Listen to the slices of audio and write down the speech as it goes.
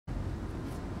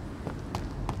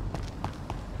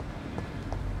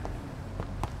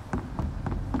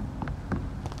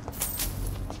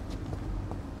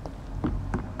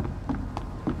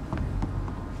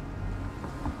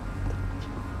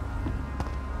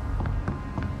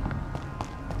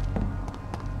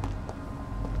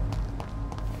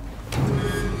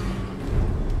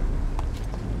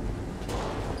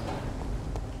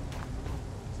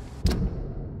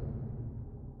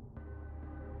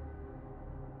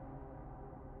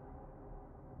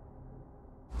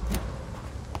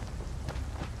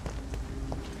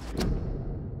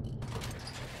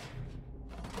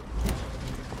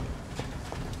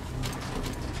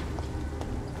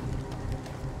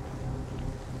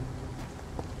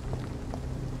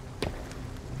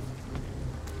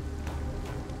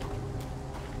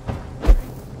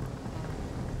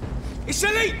It's a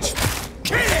leech!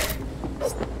 Kill it!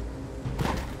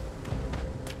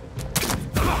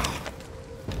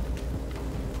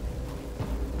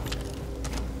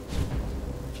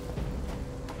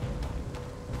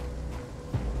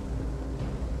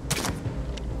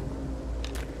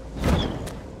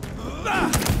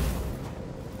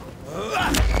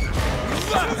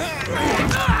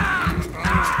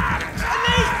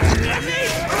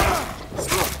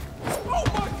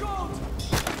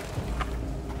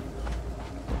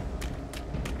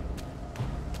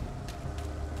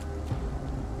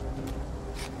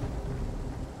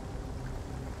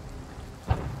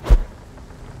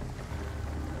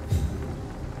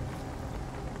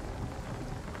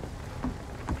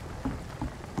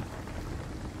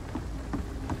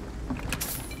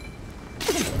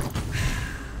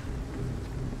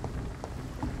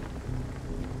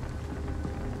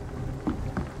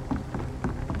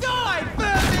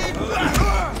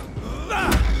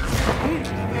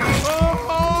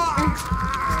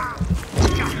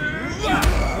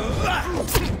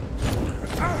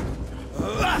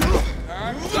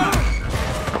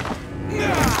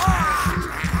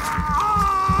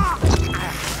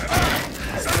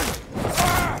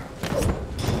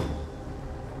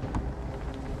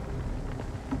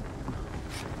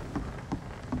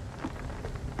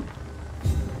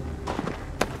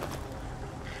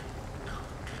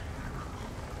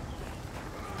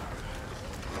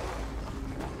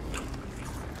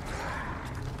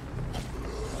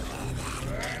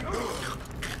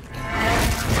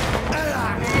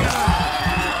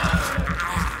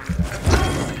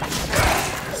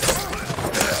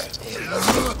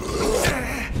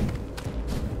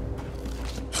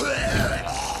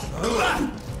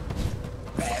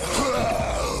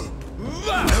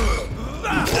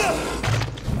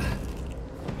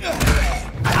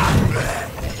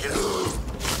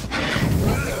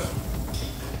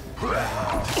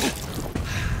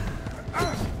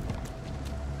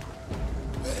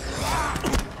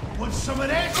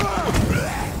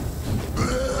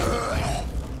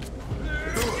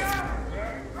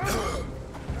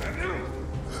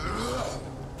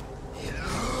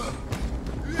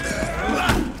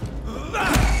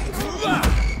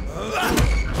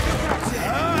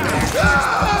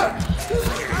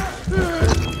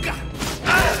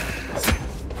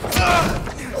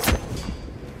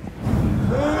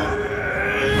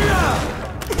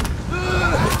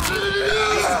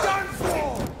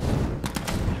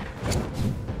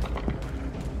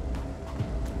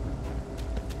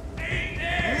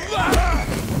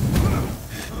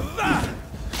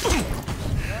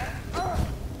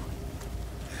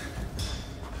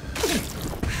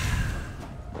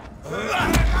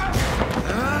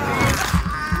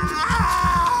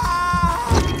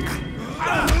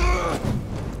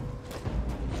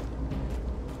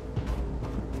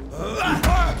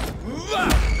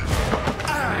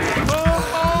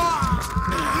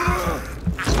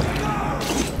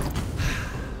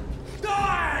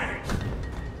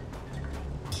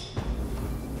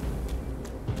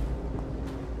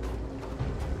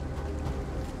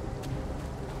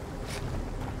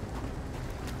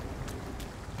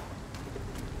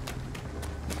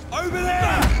 Over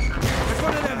there! There's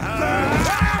one of them!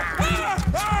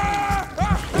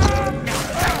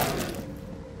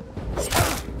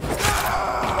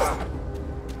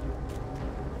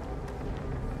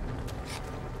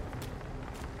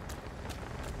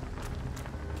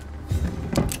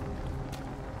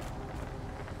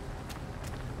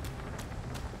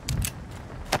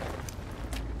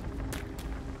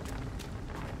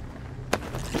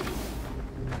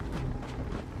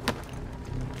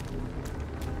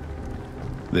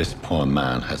 This poor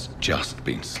man has just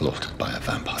been slaughtered by a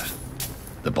vampire.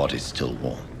 The body's still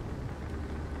warm.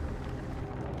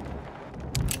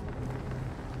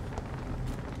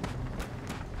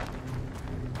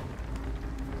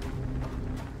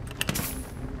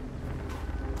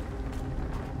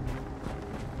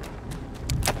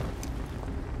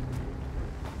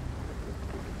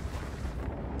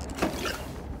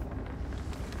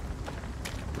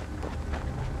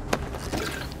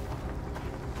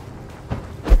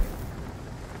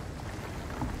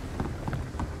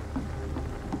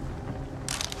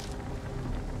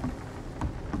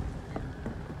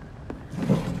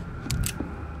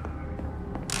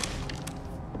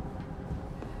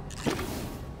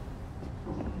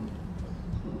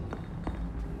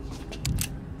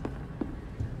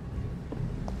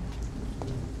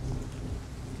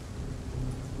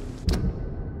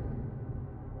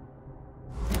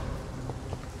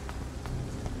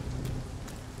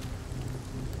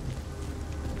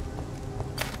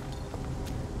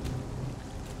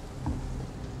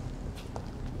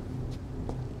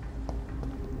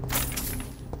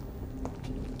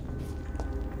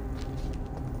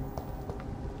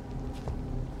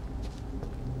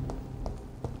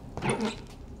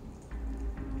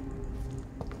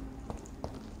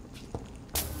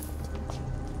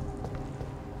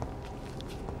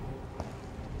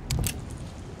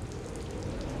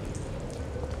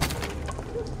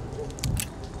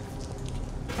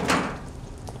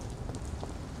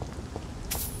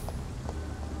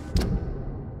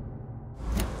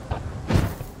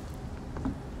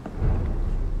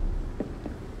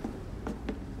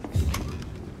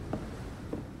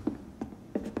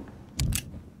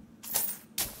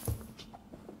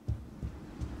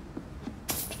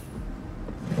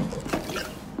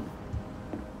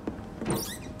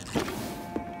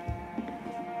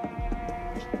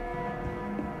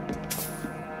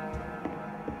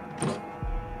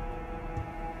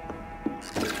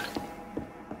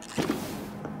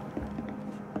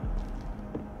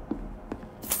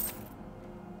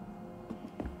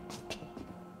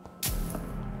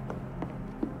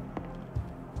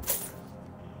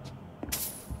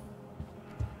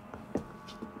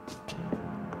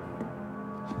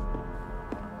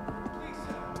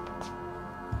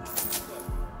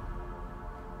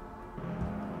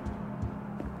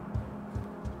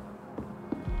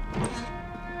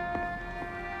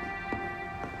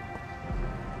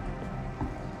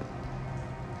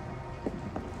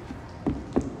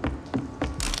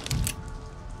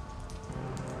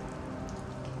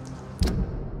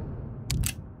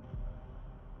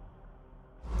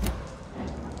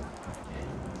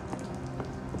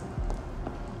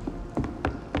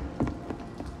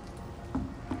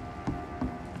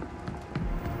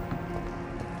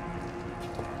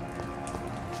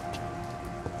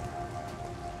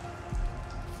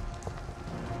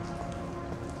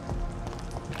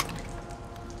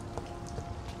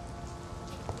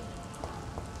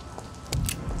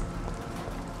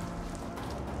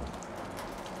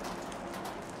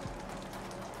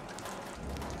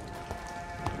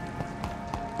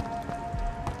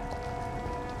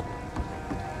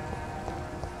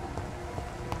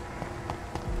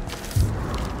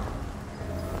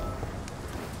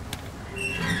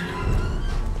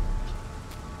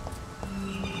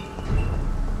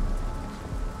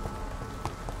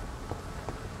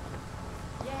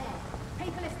 Yeah,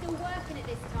 people are still working at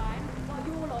this time, while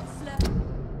your lot slurp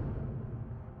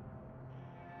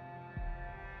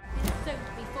in soup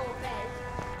before bed.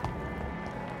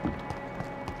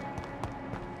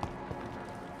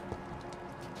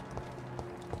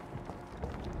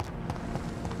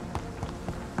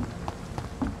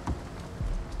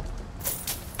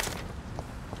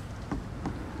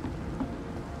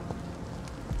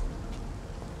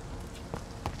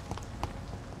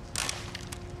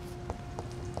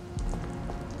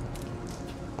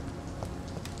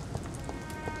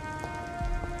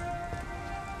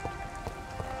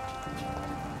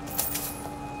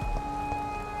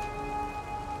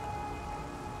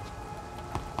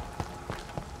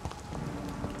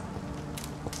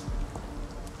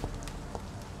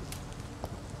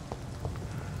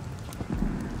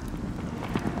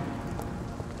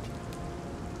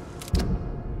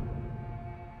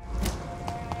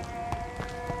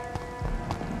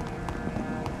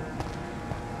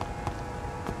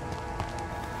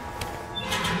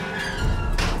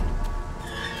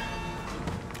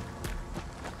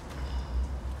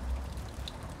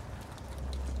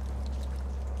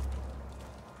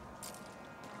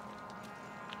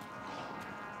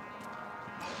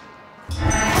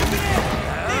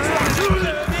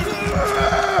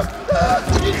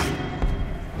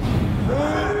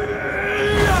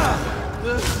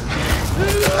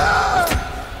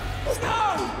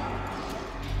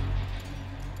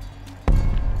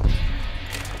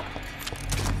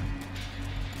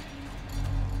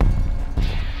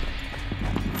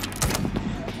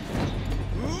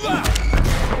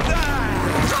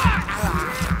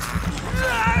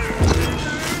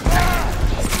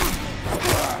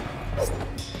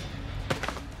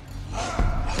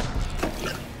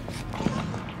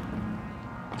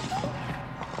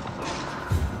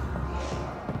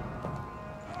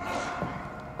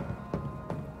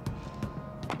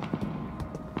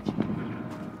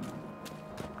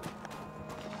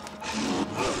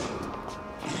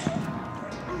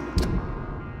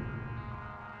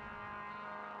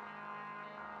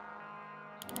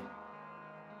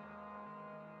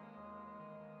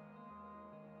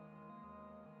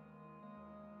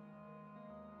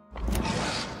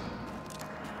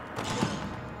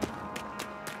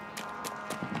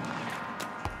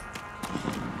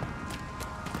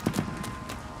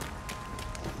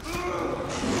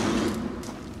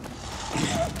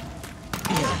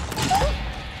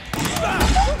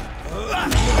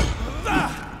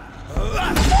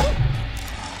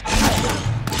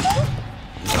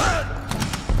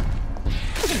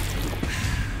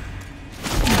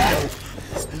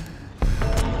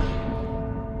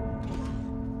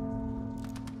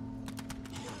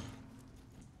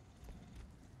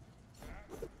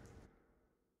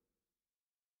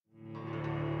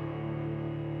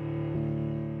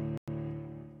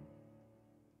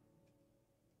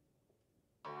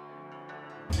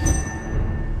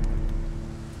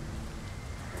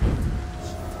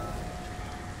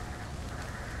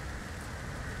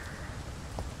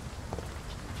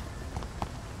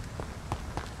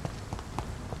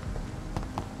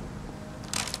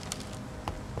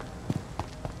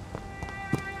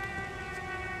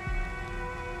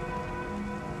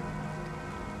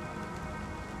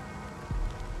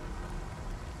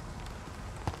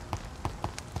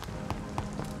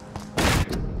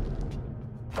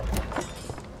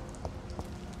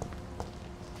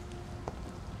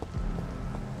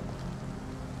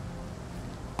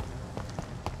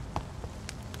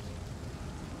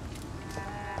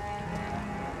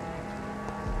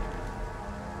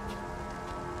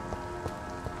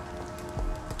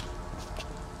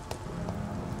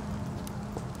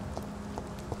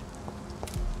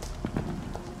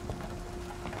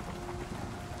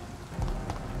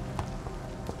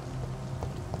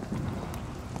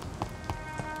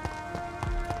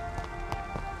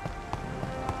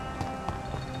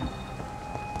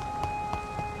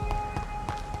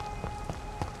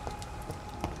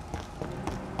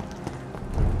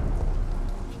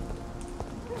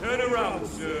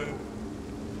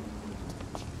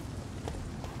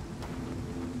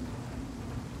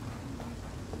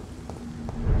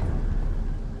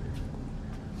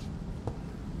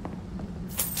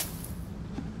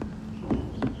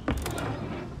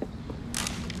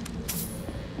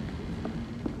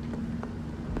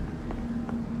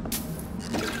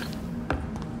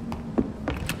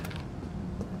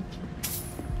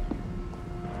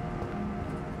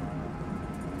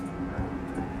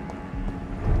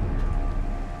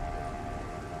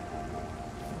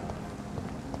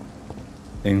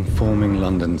 Informing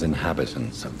London's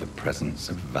inhabitants of the presence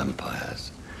of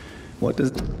vampires. What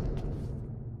does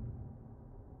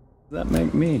that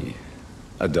make me?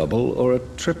 A double or a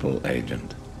triple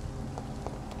agent?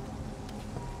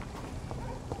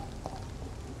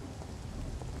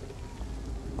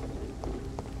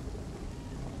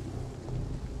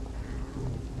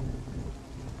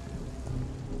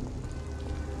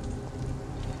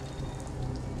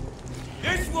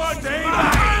 This one's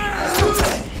aimed.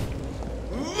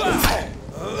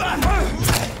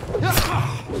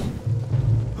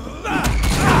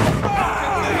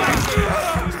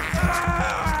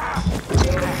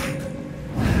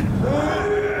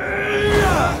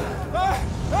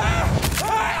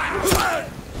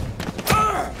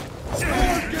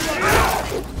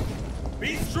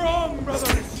 Be strong,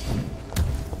 brothers!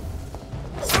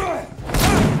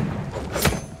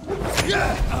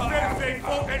 Anything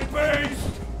fucking beast!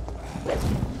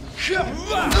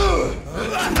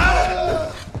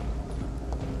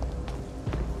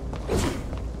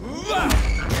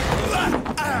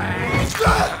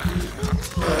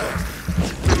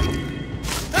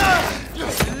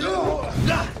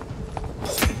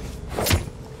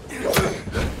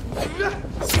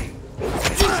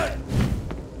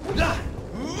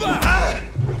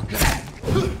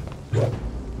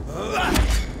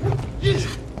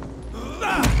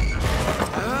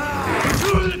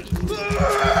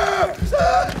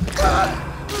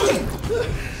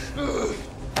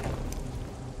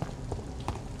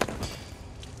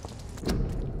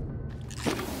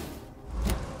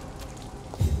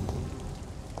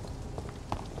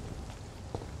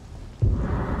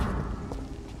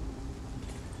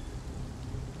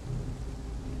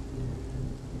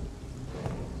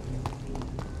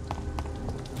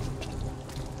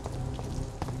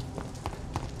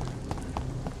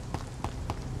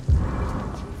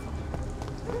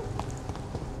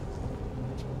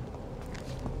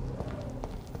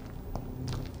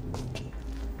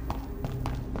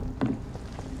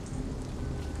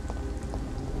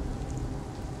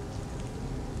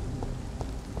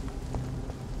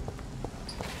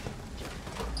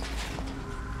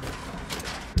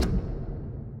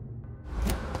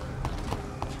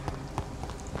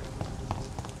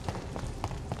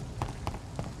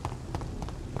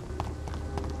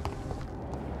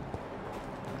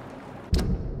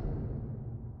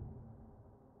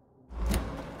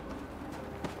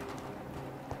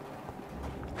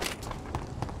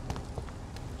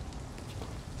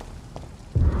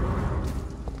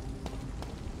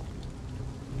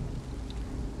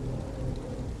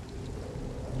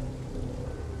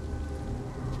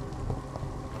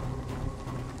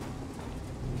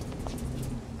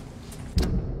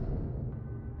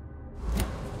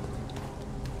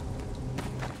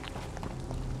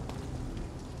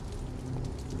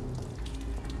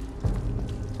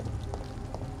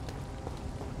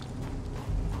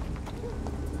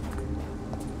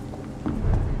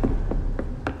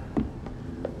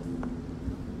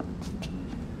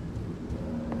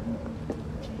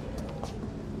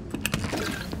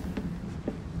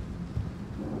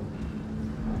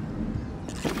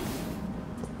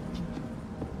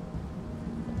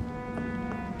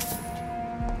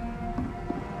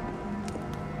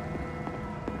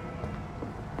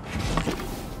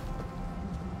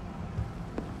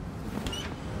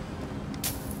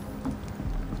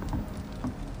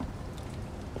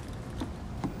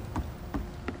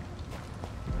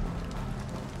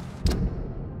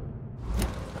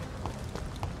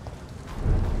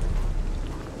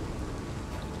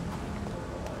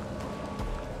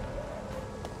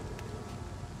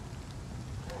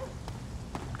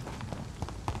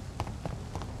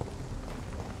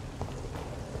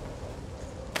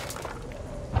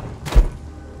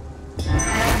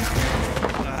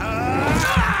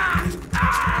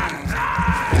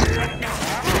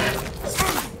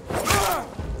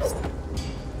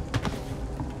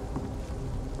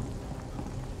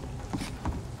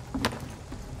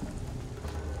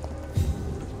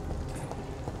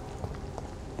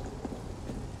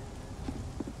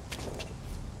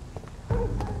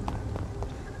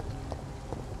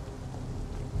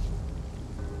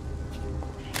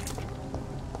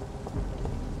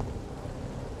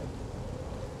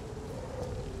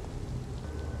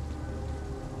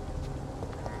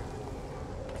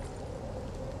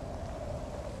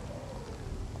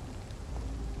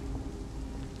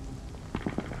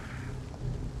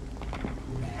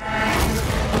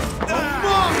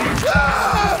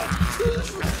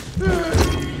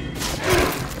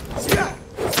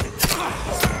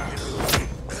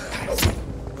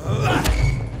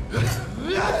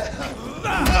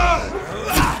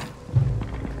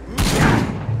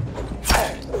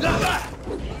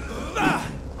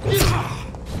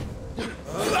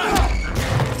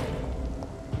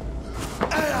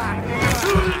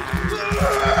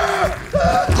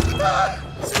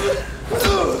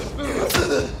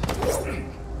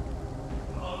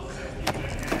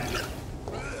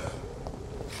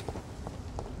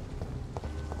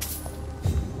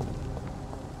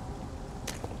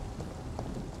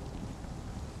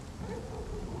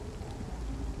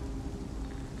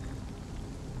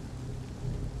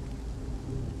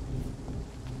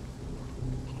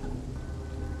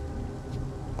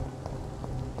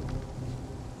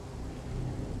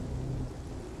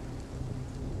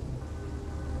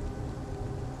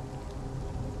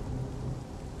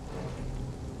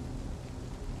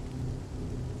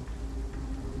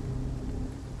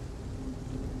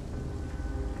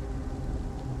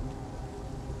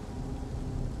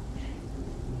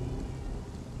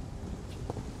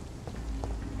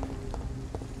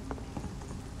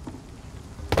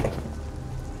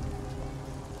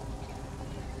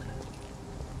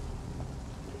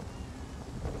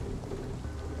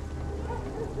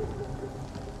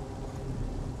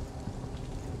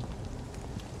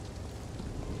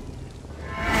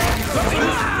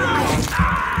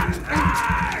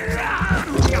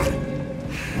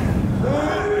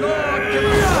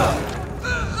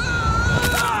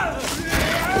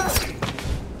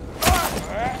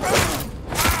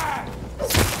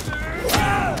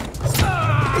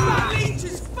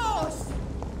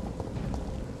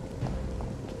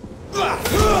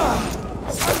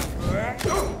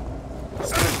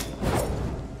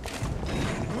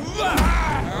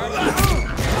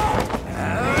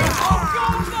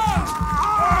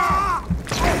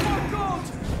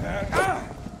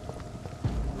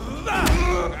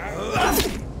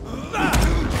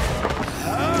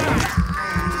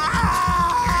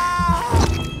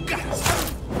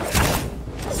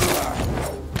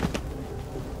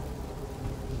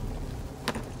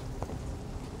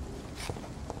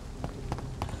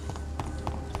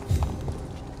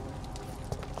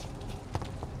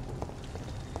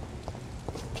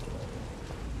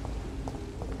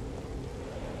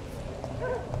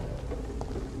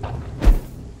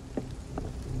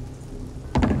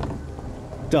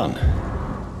 Done.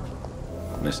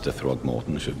 Mr.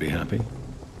 Throgmorton should be happy.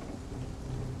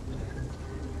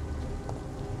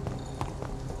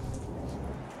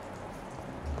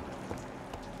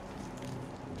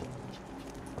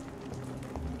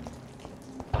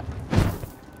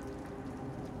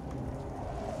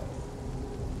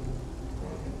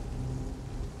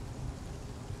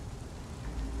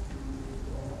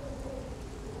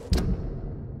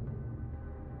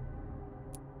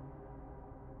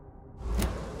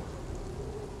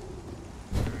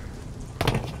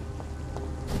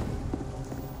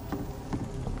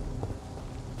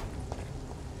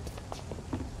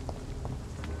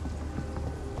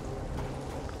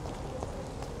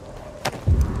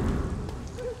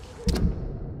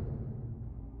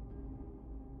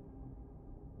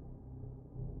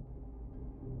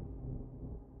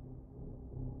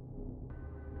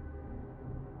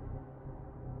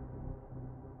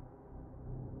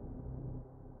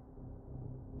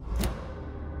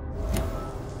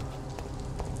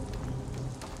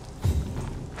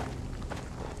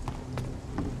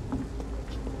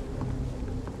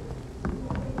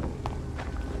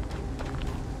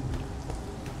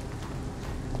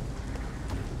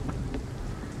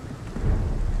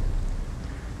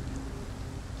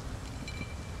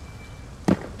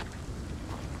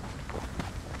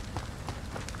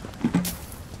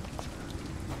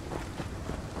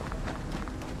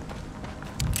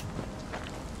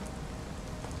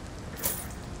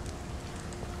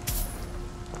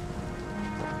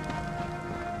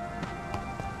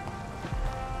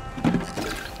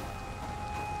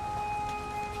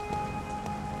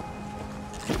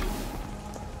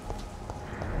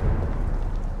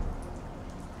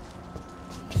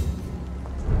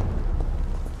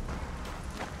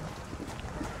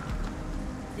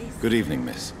 Good evening,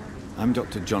 miss. I'm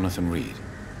Dr. Jonathan Reed.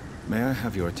 May I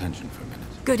have your attention for a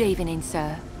minute? Good evening,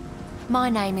 sir. My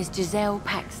name is Giselle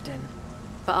Paxton,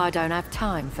 but I don't have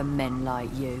time for men like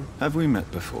you. Have we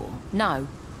met before? No,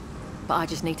 but I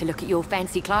just need to look at your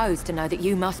fancy clothes to know that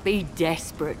you must be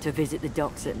desperate to visit the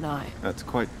docks at night. That's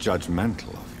quite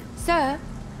judgmental of you. Sir,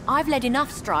 I've led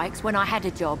enough strikes when I had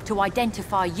a job to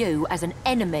identify you as an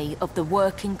enemy of the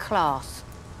working class.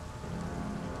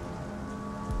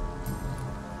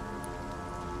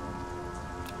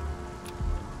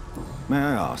 May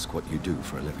I ask what you do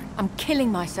for a living? I'm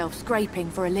killing myself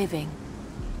scraping for a living.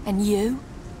 And you?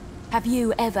 Have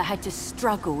you ever had to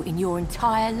struggle in your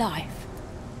entire life?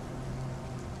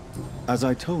 As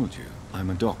I told you, I'm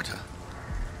a doctor.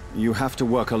 You have to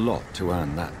work a lot to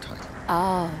earn that title.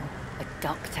 Oh, a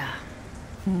doctor.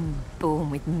 Born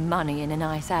with money in a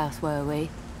nice house, were we?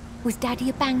 Was Daddy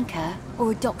a banker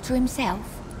or a doctor himself?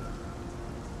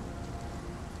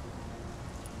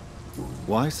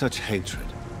 Why such hatred?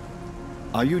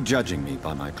 Are you judging me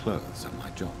by my clothes and my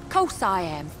job? Course I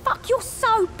am. Fuck, you're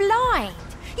so blind.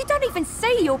 You don't even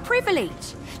see your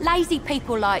privilege. Lazy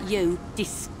people like you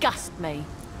disgust me.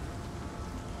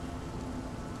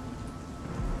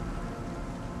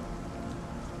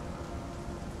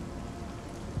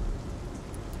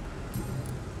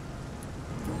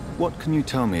 What can you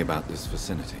tell me about this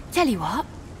vicinity? Tell you what,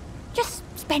 just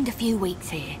spend a few weeks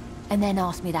here, and then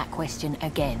ask me that question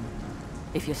again.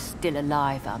 If you're still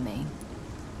alive, I mean.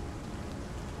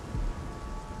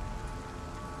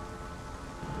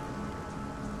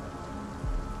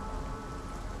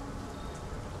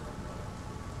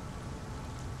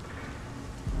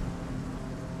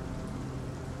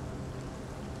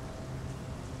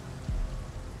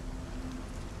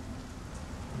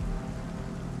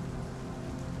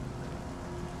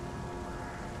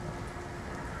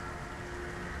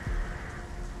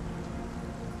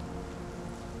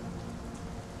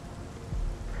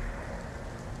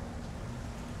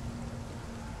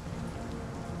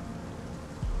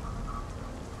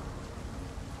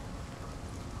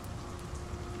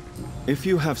 If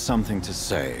you have something to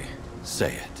say,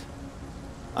 say it.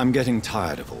 I'm getting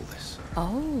tired of all this.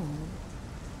 Oh.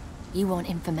 You want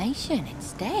information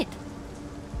instead?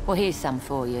 Well, here's some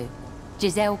for you.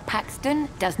 Giselle Paxton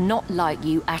does not like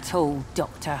you at all,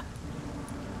 Doctor.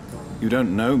 You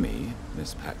don't know me,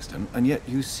 Miss Paxton, and yet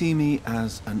you see me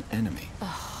as an enemy.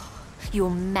 Your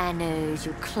manners,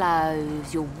 your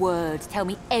clothes, your words tell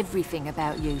me everything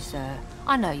about you, sir.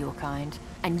 I know your kind,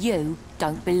 and you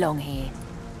don't belong here.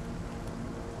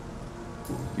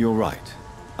 You're right.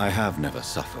 I have never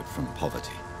suffered from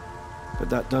poverty. But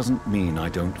that doesn't mean I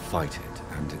don't fight it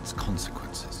and its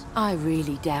consequences. I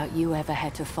really doubt you ever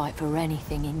had to fight for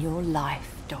anything in your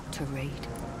life, Dr. Reed.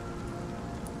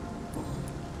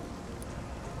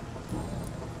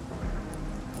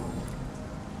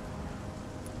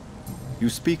 You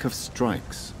speak of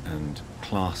strikes and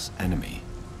class enemy.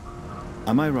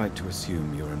 Am I right to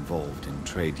assume you're involved in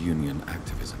trade union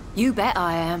activism? You bet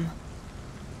I am.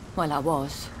 Well, I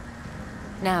was.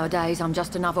 Nowadays, I'm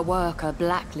just another worker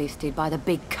blacklisted by the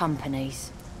big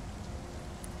companies.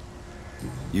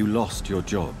 You lost your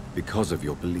job because of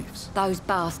your beliefs. Those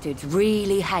bastards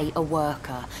really hate a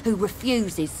worker who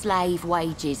refuses slave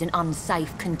wages and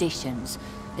unsafe conditions,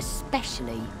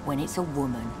 especially when it's a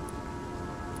woman.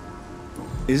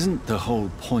 Isn't the whole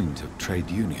point of trade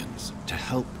unions to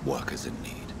help workers in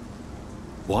need?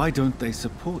 Why don't they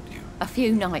support you? A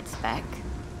few nights back,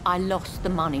 I lost the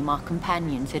money my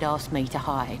companions had asked me to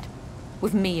hide.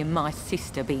 With me and my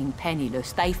sister being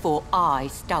penniless, they thought I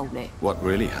stole it. What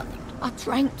really happened? I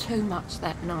drank too much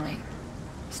that night.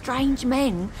 Strange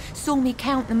men saw me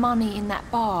count the money in that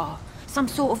bar. Some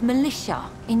sort of militia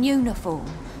in uniform.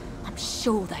 I'm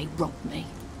sure they robbed me.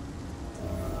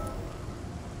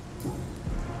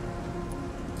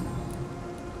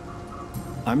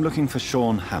 I'm looking for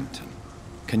Sean Hampton.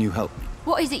 Can you help me?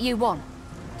 What is it you want?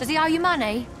 Does he owe you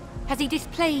money? Has he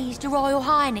displeased your Royal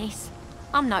Highness?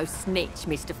 I'm no snitch,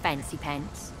 Mr. Fancy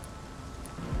Pants.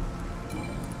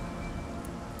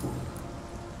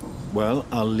 Well,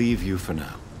 I'll leave you for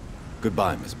now.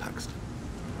 Goodbye, Miss Paxton.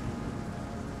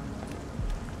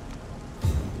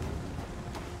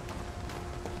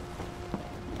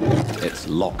 It's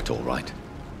locked, all right.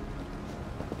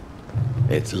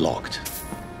 It's locked.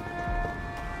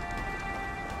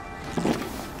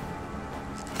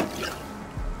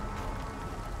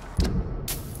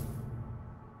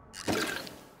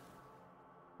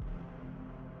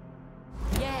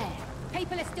 Yeah,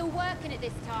 people are still working at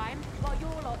this time, while you're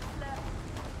lot slurp.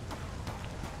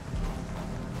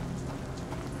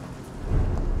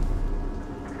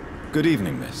 Good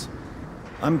evening, miss.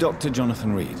 I'm Dr.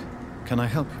 Jonathan Reed. Can I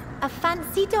help you? A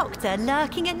fancy doctor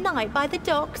lurking at night by the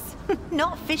docks?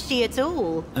 Not fishy at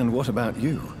all. And what about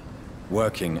you?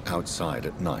 Working outside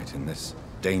at night in this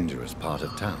dangerous part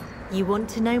of town? You want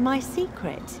to know my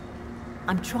secret?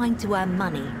 I'm trying to earn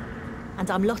money. And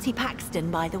I'm Lottie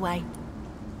Paxton, by the way.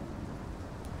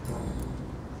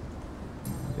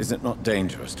 Is it not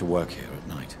dangerous to work here at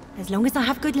night? As long as I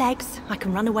have good legs, I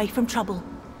can run away from trouble.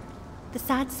 The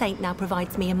sad saint now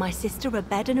provides me and my sister a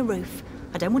bed and a roof.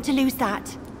 I don't want to lose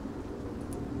that.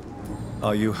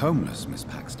 Are you homeless, Miss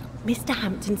Paxton? Mr.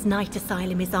 Hampton's night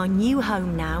asylum is our new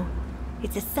home now.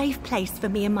 It's a safe place for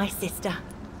me and my sister.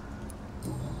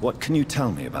 What can you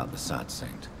tell me about the Sad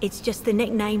Saint? It's just the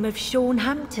nickname of Sean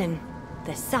Hampton,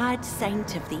 the sad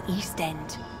saint of the East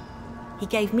End. He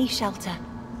gave me shelter,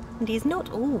 and he's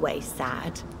not always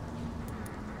sad.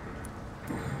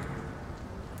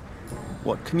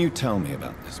 What can you tell me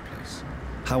about this place?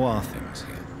 How are things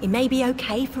here? It may be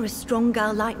okay for a strong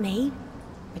girl like me,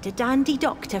 but a dandy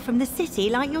doctor from the city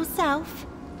like yourself,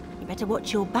 you better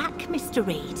watch your back, Mr.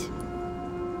 Reed.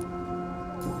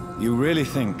 You really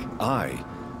think I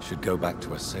should go back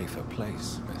to a safer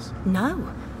place, miss?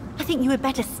 No, I think you had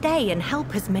better stay and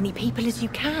help as many people as you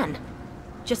can.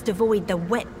 Just avoid the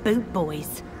wet boot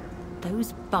boys.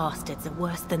 Those bastards are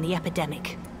worse than the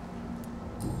epidemic.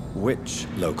 Which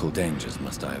local dangers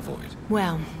must I avoid?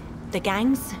 Well, the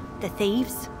gangs, the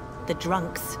thieves, the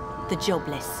drunks, the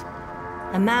jobless.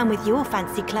 A man with your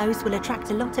fancy clothes will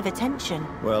attract a lot of attention.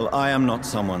 Well, I am not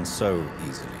someone so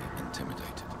easily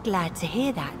intimidated. Glad to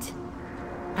hear that.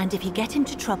 And if you get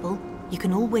into trouble, you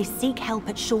can always seek help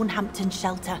at Sean Hampton's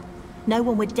shelter. No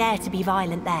one would dare to be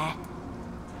violent there.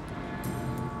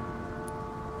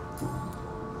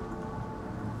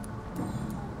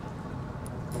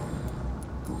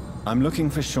 I'm looking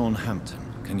for Sean Hampton.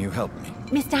 Can you help me?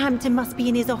 Mr. Hampton must be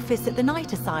in his office at the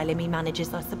night asylum he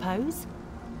manages, I suppose.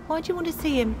 Why do you want to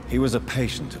see him? He was a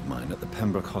patient of mine at the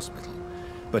Pembroke Hospital,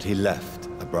 but he left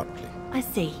abruptly. I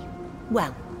see.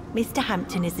 Well, Mr.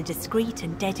 Hampton is a discreet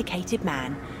and dedicated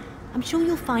man. I'm sure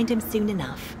you'll find him soon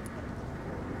enough.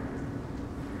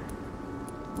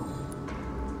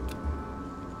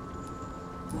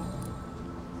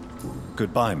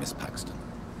 Goodbye, Miss Paxton.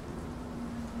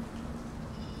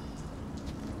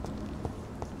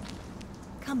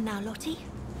 Come now, Lottie.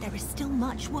 There is still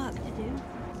much work to do.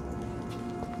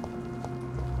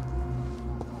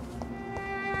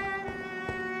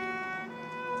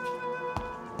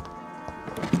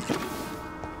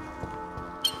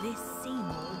 This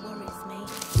Seymour worries me.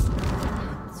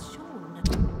 Perhaps Sean.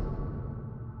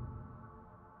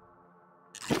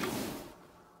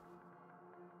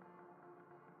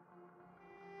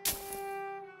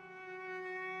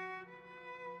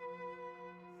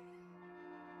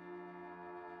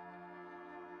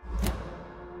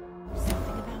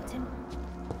 Something about him.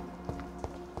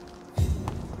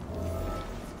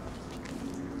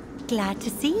 Glad to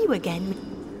see you again.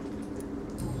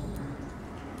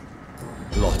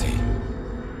 Lottie,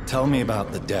 tell me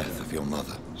about the death of your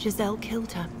mother. Giselle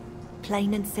killed her.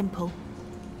 Plain and simple.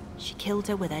 She killed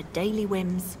her with her daily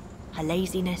whims, her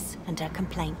laziness, and her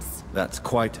complaints. That's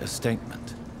quite a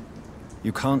statement.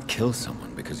 You can't kill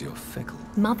someone because you're fickle.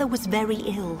 Mother was very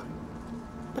ill,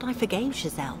 but I forgave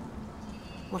Giselle.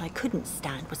 What I couldn't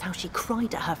stand was how she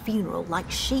cried at her funeral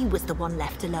like she was the one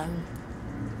left alone.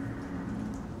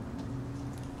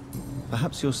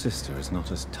 Perhaps your sister is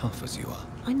not as tough as you are.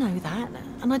 I know that,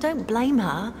 and I don't blame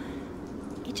her.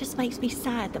 It just makes me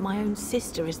sad that my own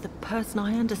sister is the person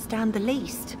I understand the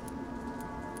least.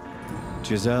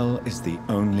 Giselle is the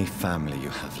only family you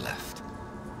have left.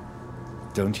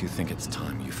 Don't you think it's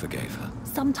time you forgave her?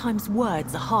 Sometimes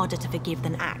words are harder to forgive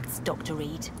than acts, Dr.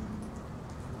 Reed.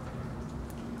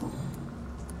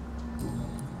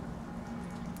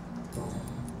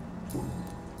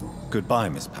 Goodbye,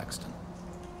 Miss Paxton.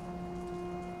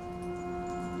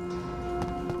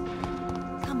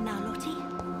 Come now,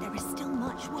 Lottie. There is still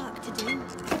much work to do.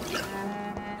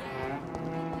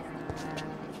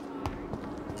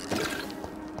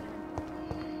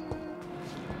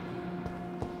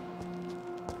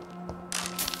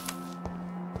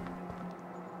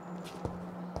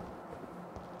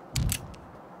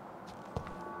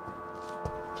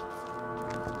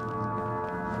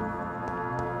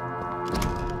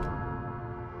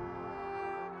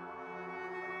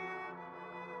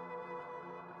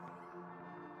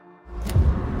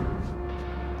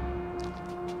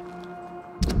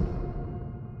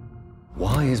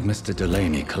 Why is Mr.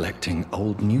 Delaney collecting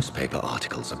old newspaper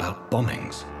articles about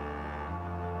bombings?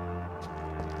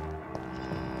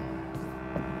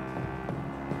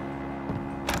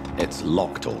 It's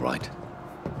locked, all right.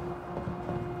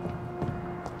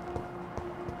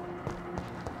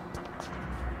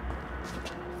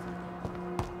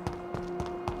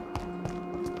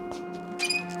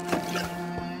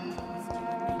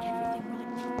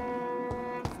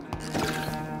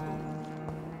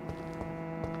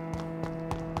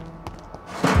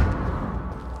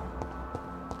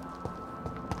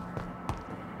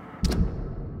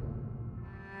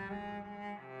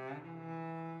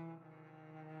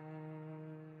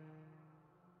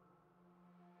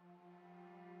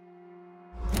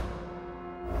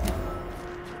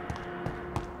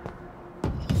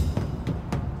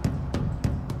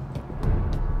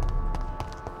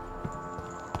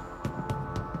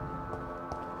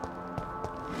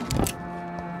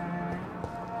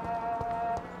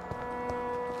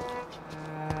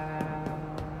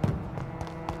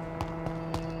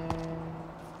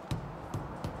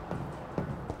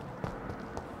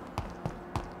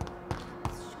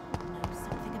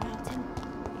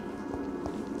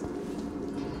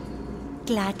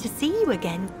 Glad to see you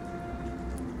again.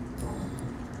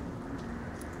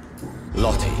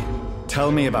 Lottie,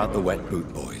 tell me about the Wet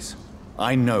Boot Boys.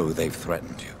 I know they've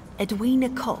threatened you. Edwina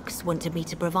Cox wanted me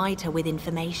to provide her with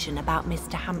information about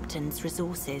Mr. Hampton's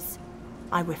resources.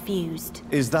 I refused.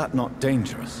 Is that not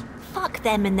dangerous? Fuck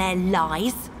them and their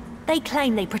lies. They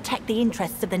claim they protect the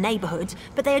interests of the neighborhood,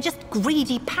 but they are just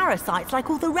greedy parasites like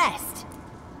all the rest.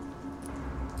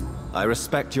 I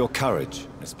respect your courage,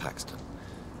 Miss Paxton.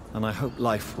 And I hope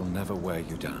life will never wear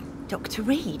you down. Dr.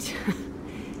 Reed,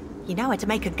 you know how to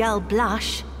make a girl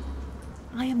blush.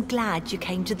 I am glad you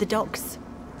came to the docks,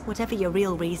 whatever your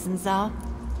real reasons are.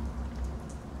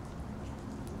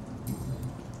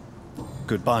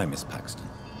 Goodbye, Miss Paxton.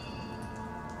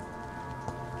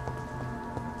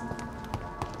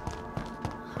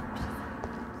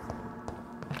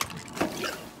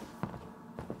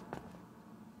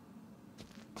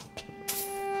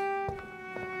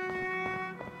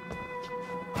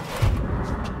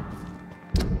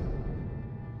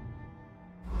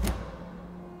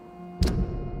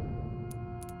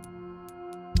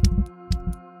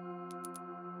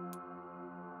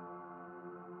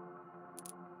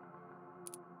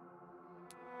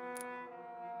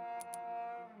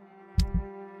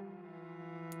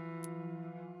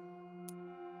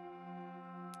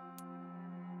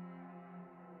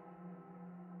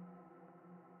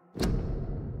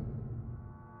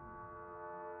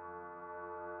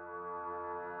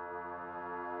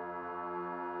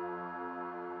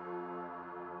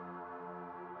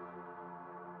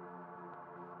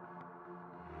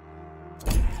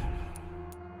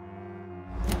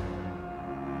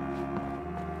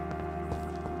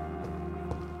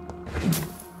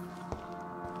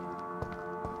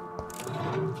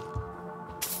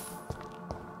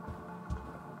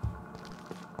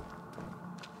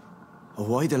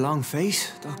 Why the long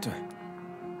face, Doctor?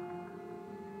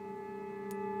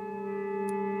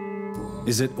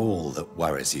 Is it all that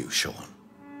worries you, Sean?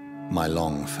 My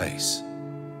long face?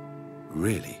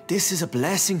 Really? This is a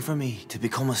blessing for me, to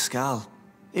become a Skal.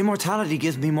 Immortality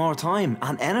gives me more time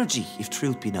and energy, if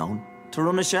truth be known, to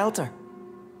run a shelter.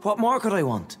 What more could I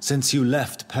want? Since you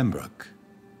left Pembroke,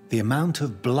 the amount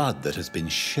of blood that has been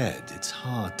shed, it's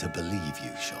hard to believe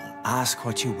you, Sean. Ask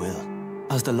what you will.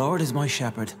 As the Lord is my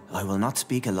shepherd, I will not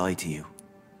speak a lie to you.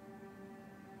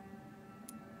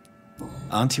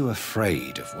 Aren't you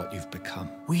afraid of what you've become?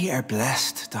 We are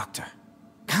blessed, Doctor.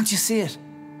 Can't you see it?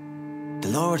 The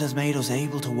Lord has made us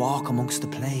able to walk amongst the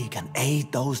plague and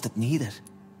aid those that need it.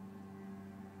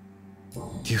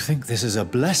 Do you think this is a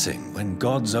blessing when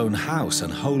God's own house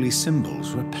and holy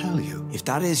symbols repel you? If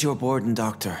that is your burden,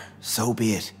 Doctor, so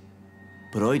be it.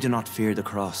 But I do not fear the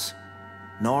cross,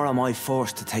 nor am I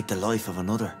forced to take the life of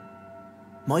another.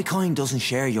 My kind doesn't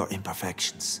share your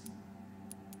imperfections.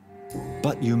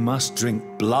 But you must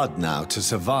drink blood now to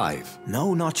survive.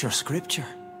 No, not your scripture.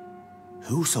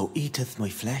 Whoso eateth my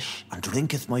flesh and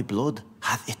drinketh my blood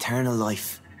hath eternal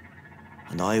life,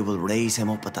 and I will raise him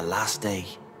up at the last day.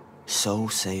 So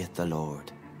saith the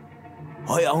Lord.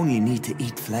 I only need to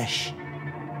eat flesh,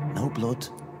 no blood.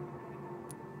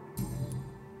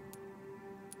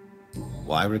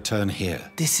 Why return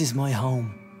here? This is my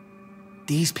home.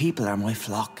 These people are my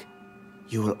flock.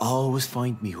 You will always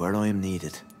find me where I am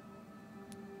needed.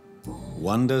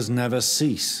 Wonders never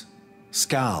cease.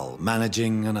 Skal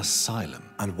managing an asylum.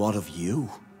 And what of you?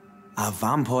 A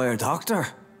vampire doctor?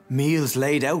 Meals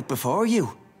laid out before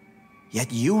you.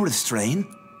 Yet you restrain.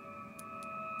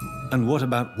 And what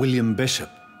about William Bishop?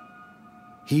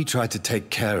 He tried to take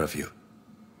care of you.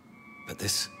 But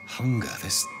this hunger,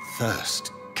 this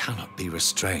thirst, cannot be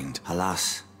restrained.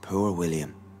 Alas, poor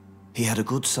William. He had a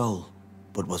good soul,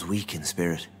 but was weak in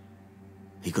spirit.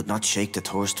 He could not shake the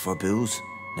thirst for booze,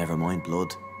 never mind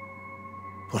blood.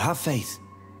 But have faith,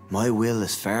 my will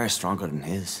is far stronger than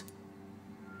his.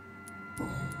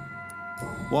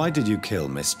 Why did you kill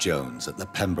Miss Jones at the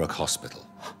Pembroke Hospital?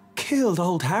 Killed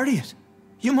old Harriet?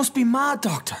 You must be mad,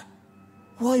 Doctor.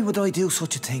 Why would I do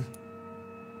such a thing?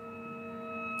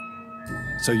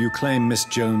 So you claim Miss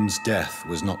Jones' death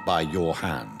was not by your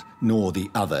hand, nor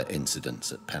the other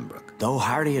incidents at Pembroke? Though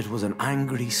Harriet was an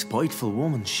angry, spiteful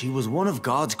woman, she was one of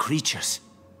God's creatures.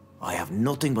 I have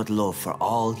nothing but love for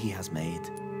all he has made.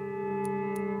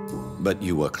 But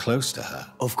you were close to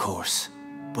her. Of course.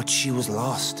 But she was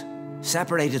lost,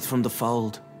 separated from the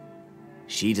fold.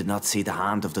 She did not see the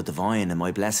hand of the divine in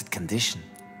my blessed condition.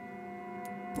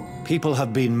 People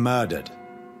have been murdered.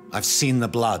 I've seen the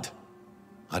blood.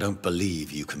 I don't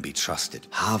believe you can be trusted.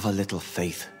 Have a little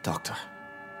faith, Doctor.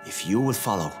 If you will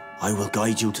follow, I will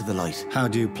guide you to the light. How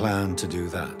do you plan to do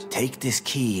that? Take this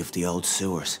key of the old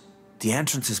sewers. The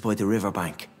entrance is by the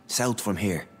riverbank, south from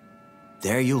here.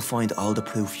 There you'll find all the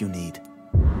proof you need.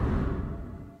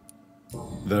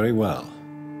 Very well.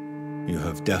 You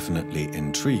have definitely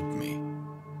intrigued me.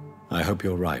 I hope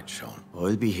you're right, Sean.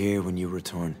 I'll be here when you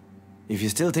return. If you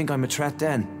still think I'm a threat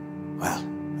then, well,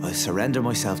 I'll surrender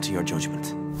myself to your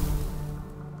judgment.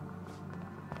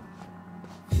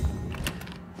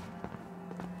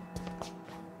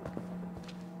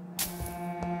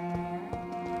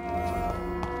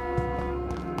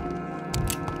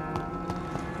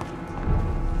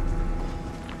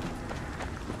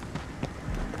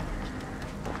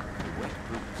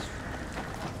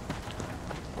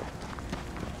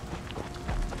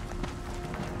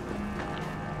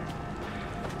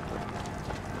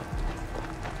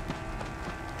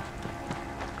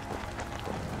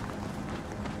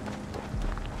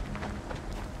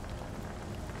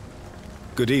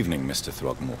 Good evening, Mr.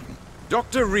 Throgmorton.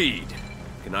 Dr. Reed,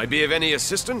 can I be of any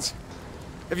assistance?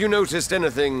 Have you noticed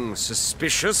anything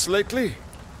suspicious lately?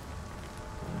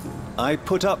 I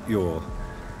put up your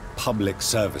public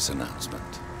service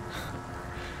announcement.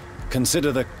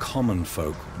 Consider the common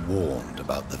folk warned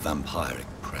about the vampiric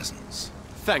presence.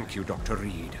 Thank you, Dr.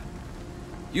 Reed.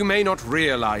 You may not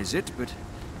realize it, but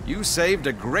you saved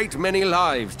a great many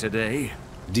lives today.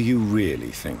 Do you really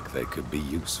think they could be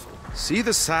useful? See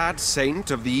the sad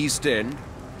saint of the East End?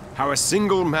 How a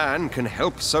single man can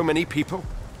help so many people?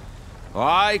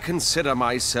 I consider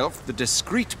myself the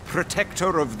discreet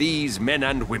protector of these men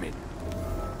and women.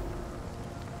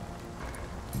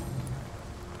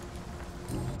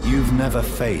 You've never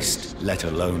faced, let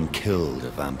alone killed, a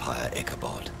vampire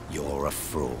Ichabod. You're a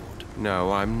fraud.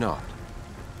 No, I'm not.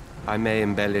 I may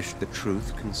embellish the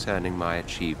truth concerning my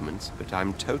achievements, but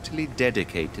I'm totally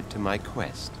dedicated to my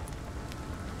quest.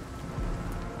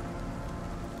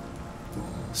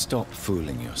 Stop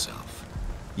fooling yourself.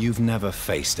 You've never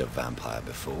faced a vampire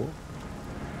before.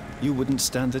 You wouldn't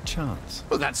stand a chance.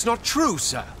 Well, that's not true,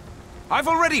 sir. I've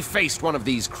already faced one of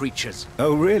these creatures.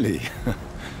 Oh, really?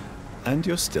 And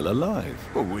you're still alive.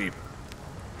 Well,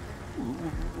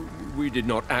 we did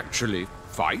not actually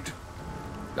fight.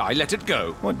 I let it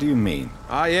go. What do you mean?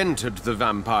 I entered the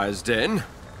vampire's den.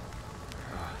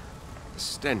 The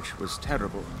stench was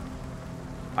terrible.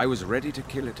 I was ready to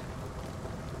kill it.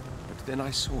 But then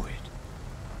I saw it.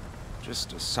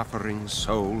 Just a suffering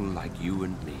soul like you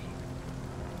and me.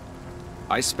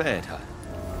 I spared her.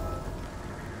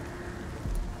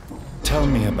 Tell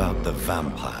me about the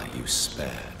vampire you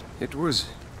spared. It was...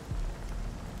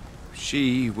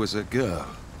 She was a girl.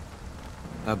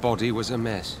 Her body was a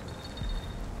mess.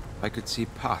 I could see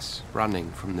pus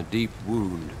running from the deep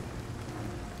wound.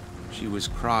 She was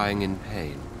crying in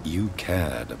pain. You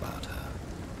cared about her.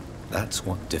 That's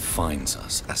what defines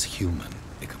us as human,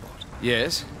 Ichabod.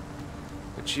 Yes,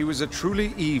 but she was a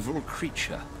truly evil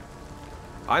creature.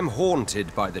 I'm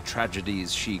haunted by the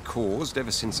tragedies she caused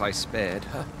ever since I spared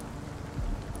her.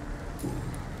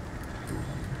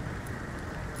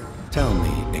 Tell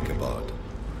me, Ichabod,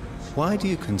 why do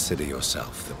you consider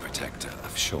yourself the protector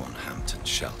of Sean Hampton's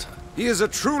shelter? He is a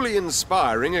truly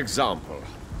inspiring example.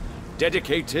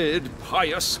 Dedicated,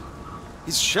 pious.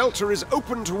 His shelter is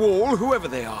open to all, whoever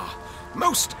they are.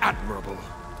 Most admirable.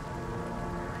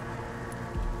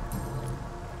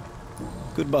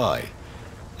 Goodbye,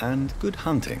 and good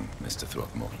hunting, Mr.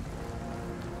 Throckmorton.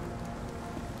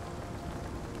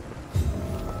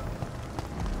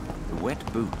 The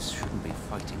wet boots shouldn't be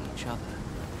fighting each other.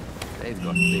 They've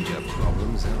got bigger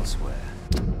problems elsewhere.